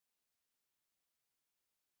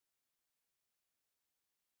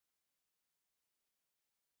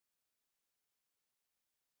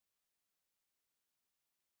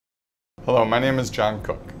Hello, my name is John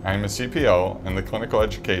Cook. I am a CPO and the Clinical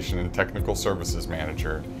Education and Technical Services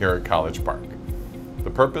Manager here at College Park. The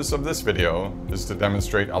purpose of this video is to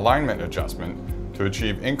demonstrate alignment adjustment to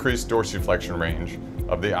achieve increased dorsiflexion range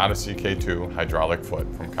of the OdysseyK2 hydraulic foot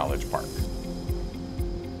from College Park.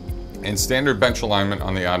 In standard bench alignment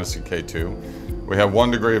on the OdysseyK2, we have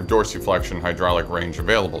 1 degree of dorsiflexion hydraulic range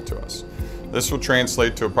available to us. This will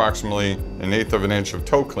translate to approximately 1/8 of an inch of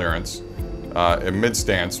toe clearance in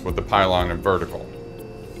mid-stance with the pylon in vertical.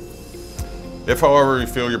 If, however, you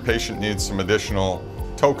feel your patient needs some additional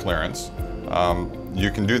toe clearance,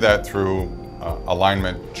 you can do that through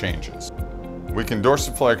alignment changes. We can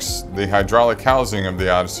dorsiflex the hydraulic housing of the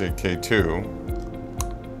OdysseyK2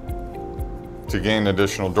 to gain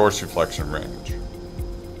additional dorsiflexion range.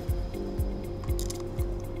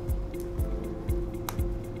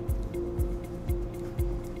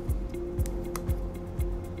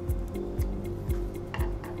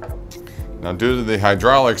 Now, due to the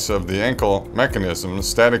hydraulics of the ankle mechanism,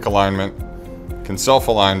 static alignment can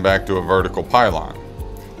self-align back to a vertical pylon.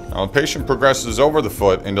 Now, a patient progresses over the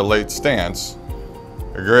foot into late stance,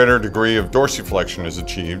 a greater degree of dorsiflexion is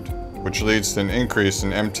achieved, which leads to an increase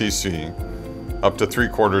in MTC up to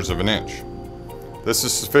 3/4 of an inch. This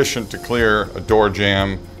is sufficient to clear a door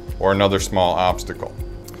jamb or another small obstacle.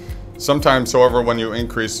 Sometimes, however, when you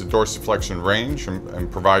increase the dorsiflexion range and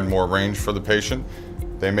provide more range for the patient,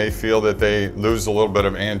 they may feel that they lose a little bit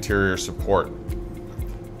of anterior support.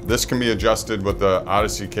 This can be adjusted with the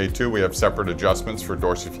OdysseyK2. We have separate adjustments for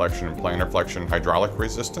dorsiflexion and plantar flexion hydraulic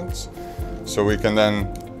resistance. So we can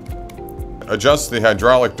then adjust the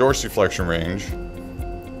hydraulic dorsiflexion range,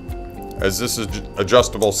 as this is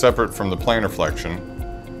adjustable separate from the plantar flexion,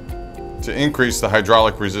 to increase the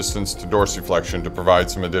hydraulic resistance to dorsiflexion to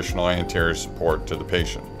provide some additional anterior support to the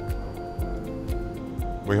patient.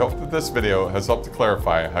 We hope that this video has helped to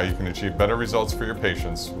clarify how you can achieve better results for your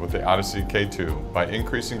patients with the OdysseyK2 by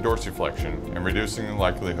increasing dorsiflexion and reducing the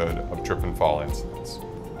likelihood of trip and fall incidents.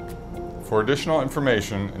 For additional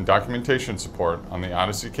information and documentation support on the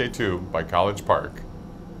OdysseyK2 by College Park,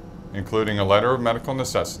 including a letter of medical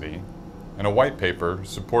necessity and a white paper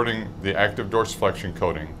supporting the active dorsiflexion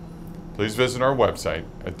coating, please visit our website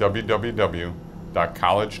at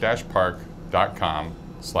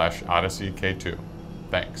www.college-park.com/OdysseyK2.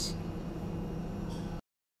 Thanks.